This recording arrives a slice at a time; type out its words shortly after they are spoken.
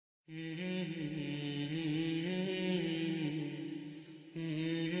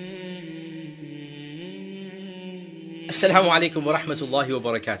Assalamu alaikum wa rahmatullahi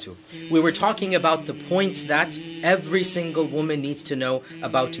wa barakatuh. We were talking about the points that every single woman needs to know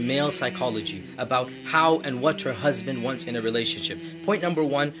about male psychology, about how and what her husband wants in a relationship. Point number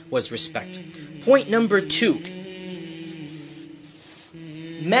 1 was respect. Point number 2,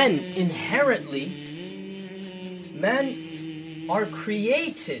 men are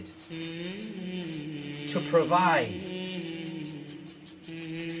created to provide.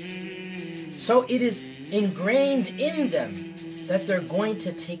 So it is ingrained in them that they're going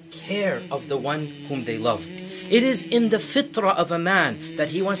to take care of the one whom they love. It is in the fitrah of a man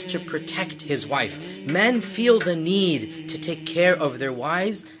that he wants to protect his wife. Men feel the need to take care of their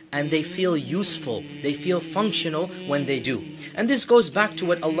wives, and they feel useful, they feel functional when they do. And this goes back to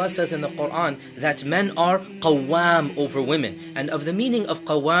what Allah says in the Quran, that men are qawwam over women. And of the meaning of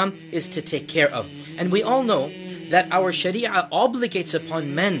qawwam is to take care of. And we all know that our Sharia obligates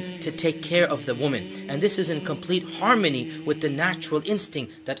upon men to take care of the woman. And this is in complete harmony with the natural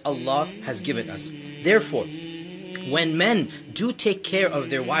instinct that Allah has given us. Therefore, when men do take care of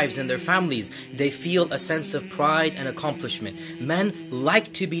their wives and their families, they feel a sense of pride and accomplishment. Men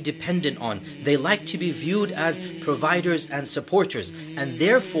like to be dependent on. They like to be viewed as providers and supporters. And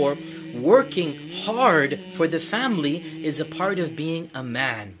therefore, working hard for the family is a part of being a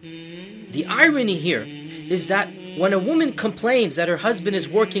man. The irony here is that when a woman complains that her husband is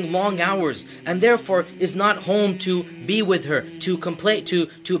working long hours and therefore is not home to be with her, to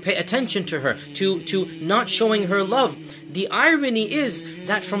pay attention to her, to not showing her love, the irony is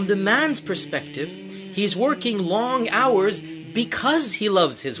that from the man's perspective, he's working long hours because he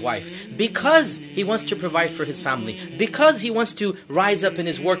loves his wife, because he wants to provide for his family, because he wants to rise up in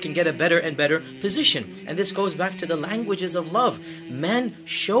his work and get a better and better position. And this goes back to the languages of love. Men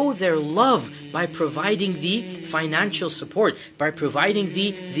show their love by providing the financial support, by providing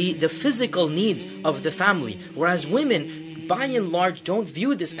the physical needs of the family. Whereas women, by and large, don't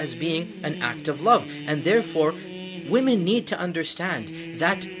view this as being an act of love. And therefore, women need to understand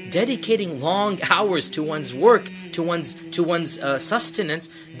that dedicating long hours to one's work, to one's sustenance,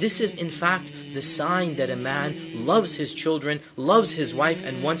 this is in fact the sign that a man loves his children, loves his wife,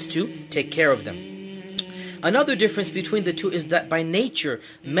 and wants to take care of them. Another difference between the two is that by nature,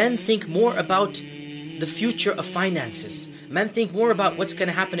 men think more about the future of finances. Men think more about what's going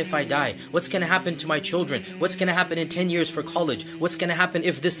to happen if I die, what's going to happen to my children, what's going to happen in 10 years for college, what's going to happen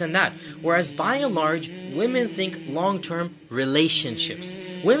if this and that. Whereas by and large, women think long-term relationships.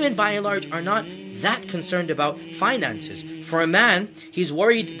 Women by and large are not that concerned about finances. For a man, he's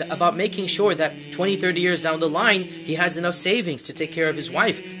worried about making sure that 20, 30 years down the line, he has enough savings to take care of his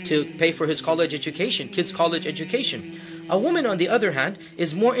wife, to pay for his college education, kids' college education. A woman, on the other hand,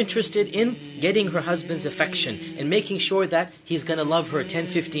 is more interested in getting her husband's affection and making sure that he's going to love her 10,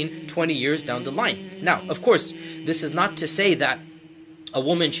 15, 20 years down the line. Now, of course, this is not to say that a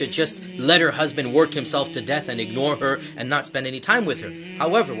woman should just let her husband work himself to death and ignore her and not spend any time with her.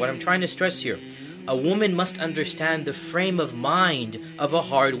 However, what I'm trying to stress here, a woman must understand the frame of mind of a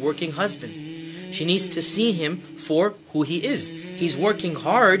hard-working husband. She needs to see him for who he is. He's working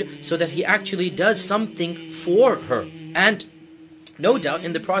hard so that he actually does something for her. And no doubt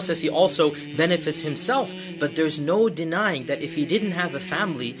in the process he also benefits himself, but there's no denying that if he didn't have a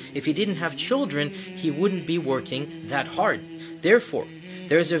family, if he didn't have children, he wouldn't be working that hard. Therefore,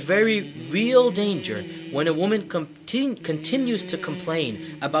 there's a very real danger when a woman continues to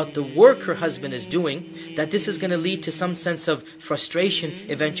complain about the work her husband is doing, that this is going to lead to some sense of frustration,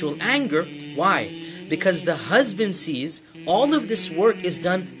 eventual anger. Why? Because the husband sees all of this work is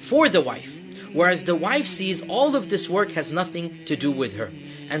done for the wife, whereas the wife sees all of this work has nothing to do with her.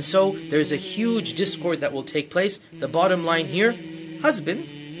 And so there's a huge discord that will take place. The bottom line here,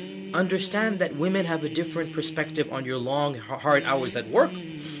 husbands, understand that women have a different perspective on your long, hard hours at work.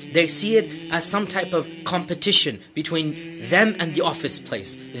 They see it as some type of competition between them and the office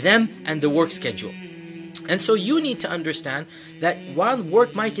place, them and the work schedule. And so you need to understand that while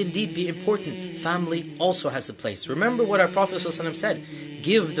work might indeed be important, family also has a place. Remember what our Prophet ﷺ said,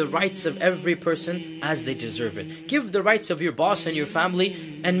 give the rights of every person as they deserve it. Give the rights of your boss and your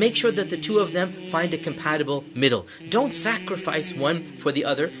family and make sure that the two of them find a compatible middle. Don't sacrifice one for the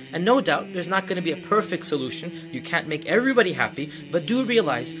other. And no doubt there's not going to be a perfect solution. You can't make everybody happy, but do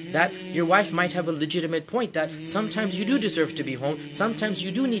realize that your wife might have a legitimate point that sometimes you do deserve to be home, sometimes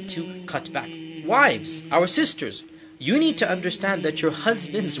you do need to cut back. Wives, our sisters, you need to understand that your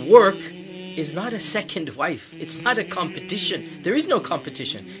husband's work is not a second wife. It's not a competition. There is no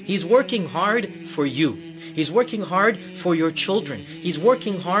competition. He's working hard for you. He's working hard for your children. He's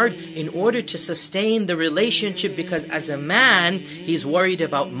working hard in order to sustain the relationship, because as a man, he's worried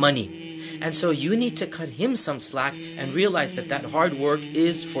about money. And so you need to cut him some slack and realize that that hard work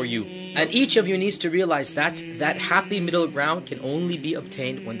is for you. And each of you needs to realize that that happy middle ground can only be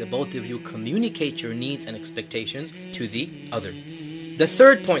obtained when the both of you communicate your needs and expectations to the other. The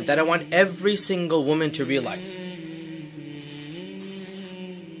third point that I want every single woman to realize.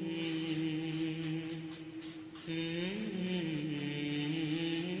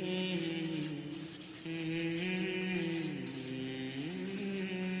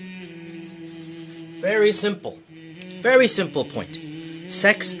 Very simple. Very simple point.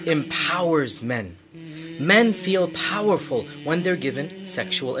 Sex empowers men. Men feel powerful when they're given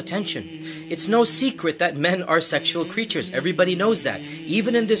sexual attention. It's no secret that men are sexual creatures. Everybody knows that.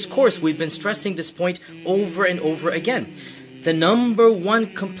 Even in this course, we've been stressing this point over and over again. The number one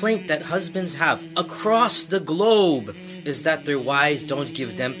complaint that husbands have across the globe is that their wives don't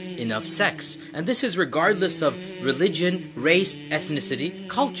give them enough sex. And this is regardless of religion, race, ethnicity,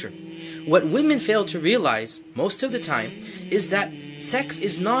 culture. What women fail to realize most of the time is that sex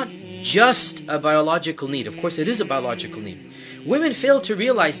is not just a biological need. Of course, it is a biological need. Women fail to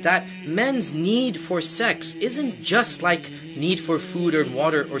realize that men's need for sex isn't just like need for food or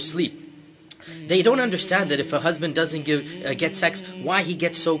water or sleep. They don't understand that if a husband doesn't get sex, why he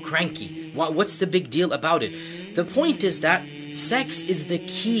gets so cranky. What's the big deal about it? The point is that sex is the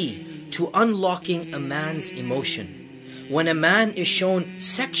key to unlocking a man's emotion. When a man is shown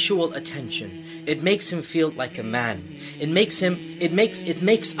sexual attention, it makes him feel like a man. It makes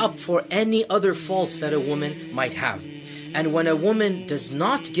up for any other faults that a woman might have. And when a woman does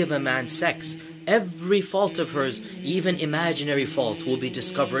not give a man sex, every fault of hers, even imaginary faults, will be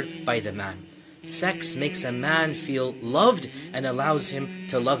discovered by the man. Sex makes a man feel loved and allows him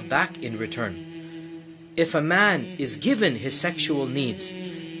to love back in return. If a man is given his sexual needs,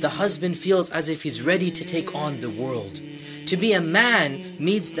 the husband feels as if he's ready to take on the world. To be a man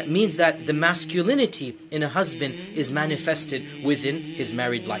means that the masculinity in a husband is manifested within his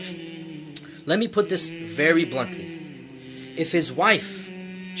married life. Let me put this very bluntly. If his wife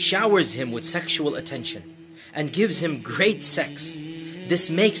showers him with sexual attention and gives him great sex, this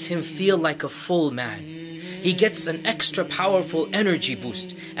makes him feel like a full man. He gets an extra powerful energy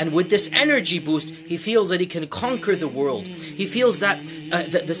boost. And with this energy boost, he feels that he can conquer the world. He feels that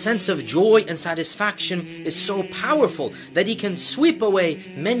the sense of joy and satisfaction is so powerful that he can sweep away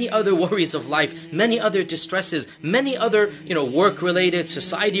many other worries of life, many other distresses, many other, work-related,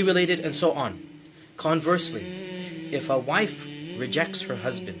 society-related, and so on. Conversely, if a wife rejects her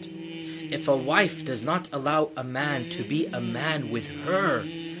husband, if a wife does not allow a man to be a man with her,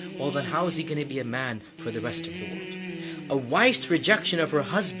 well then how is he going to be a man for the rest of the world? A wife's rejection of her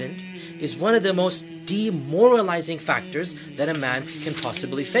husband is one of the most demoralizing factors that a man can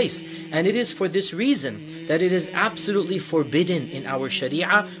possibly face. And it is for this reason that it is absolutely forbidden in our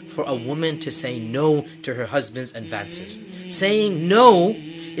Sharia for a woman to say no to her husband's advances. Saying no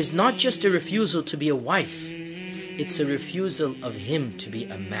is not just a refusal to be a wife, it's a refusal of him to be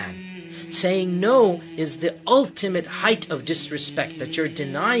a man. Saying no is the ultimate height of disrespect, that you're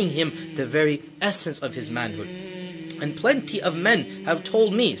denying him the very essence of his manhood. And plenty of men have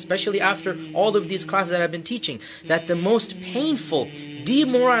told me, especially after all of these classes that I've been teaching, that the most painful,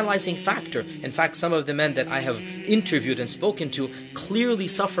 demoralizing factor, in fact some of the men that I have interviewed and spoken to clearly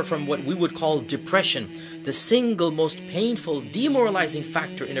suffer from what we would call depression. The single most painful, demoralizing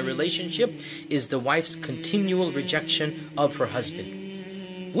factor in a relationship is the wife's continual rejection of her husband.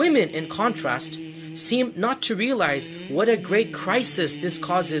 Women, in contrast, seem not to realize what a great crisis this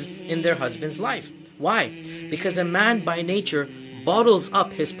causes in their husband's life. Why? Because a man by nature bottles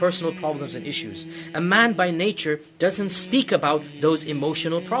up his personal problems and issues. A man by nature doesn't speak about those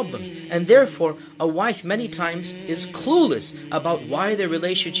emotional problems. And therefore, a wife many times is clueless about why their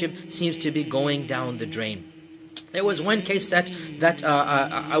relationship seems to be going down the drain. There was one case that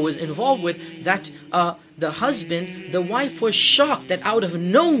I was involved with that the wife was shocked that out of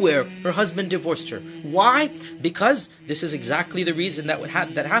nowhere her husband divorced her. Why? Because this is exactly the reason that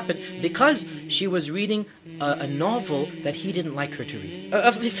happened. Because she was reading a novel that he didn't like her to read, a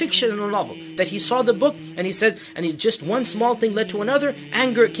fictional novel. That he saw the book and he says, and just one small thing led to another.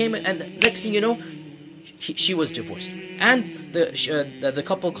 Anger came, and the next thing you know, she was divorced. And the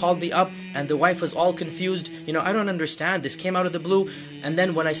couple called me up, and the wife was all confused. I don't understand. This came out of the blue. And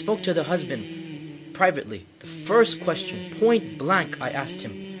then when I spoke to the husband privately, the first question, point blank, I asked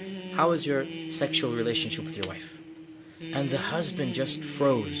him, how is your sexual relationship with your wife? And the husband just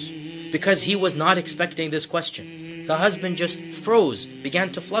froze, because he was not expecting this question. The husband just froze,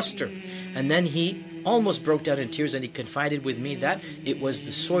 began to fluster, and then he almost broke down in tears, and he confided with me that it was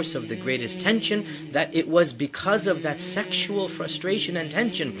the source of the greatest tension, that it was because of that sexual frustration and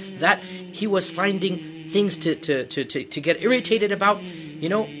tension that he was finding things to get irritated about.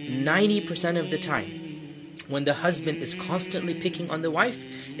 90% of the time, when the husband is constantly picking on the wife,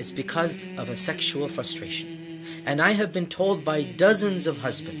 it's because of a sexual frustration. And I have been told by dozens of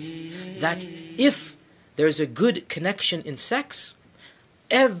husbands that if there's a good connection in sex,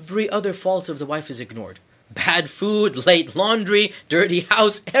 every other fault of the wife is ignored. Bad food, late laundry, dirty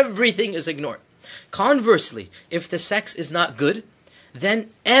house, everything is ignored. Conversely, if the sex is not good, then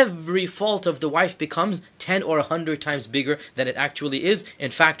every fault of the wife becomes 10 or 100 times bigger than it actually is.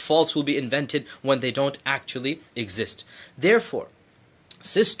 In fact, faults will be invented when they don't actually exist. Therefore,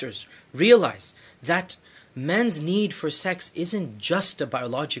 sisters, realize that men's need for sex isn't just a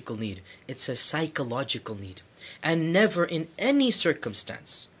biological need, it's a psychological need. And never in any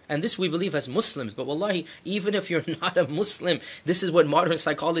circumstance, and this we believe as Muslims, but wallahi, even if you're not a Muslim, this is what modern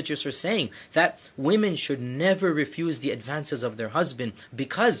psychologists are saying, that women should never refuse the advances of their husband,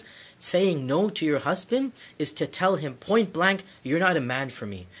 because saying no to your husband is to tell him point blank, you're not a man for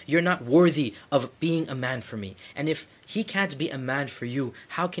me. You're not worthy of being a man for me. And if he can't be a man for you,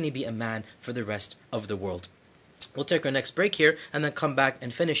 how can he be a man for the rest of the world? We'll take our next break here and then come back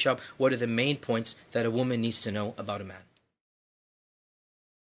and finish up what are the main points that a woman needs to know about a man.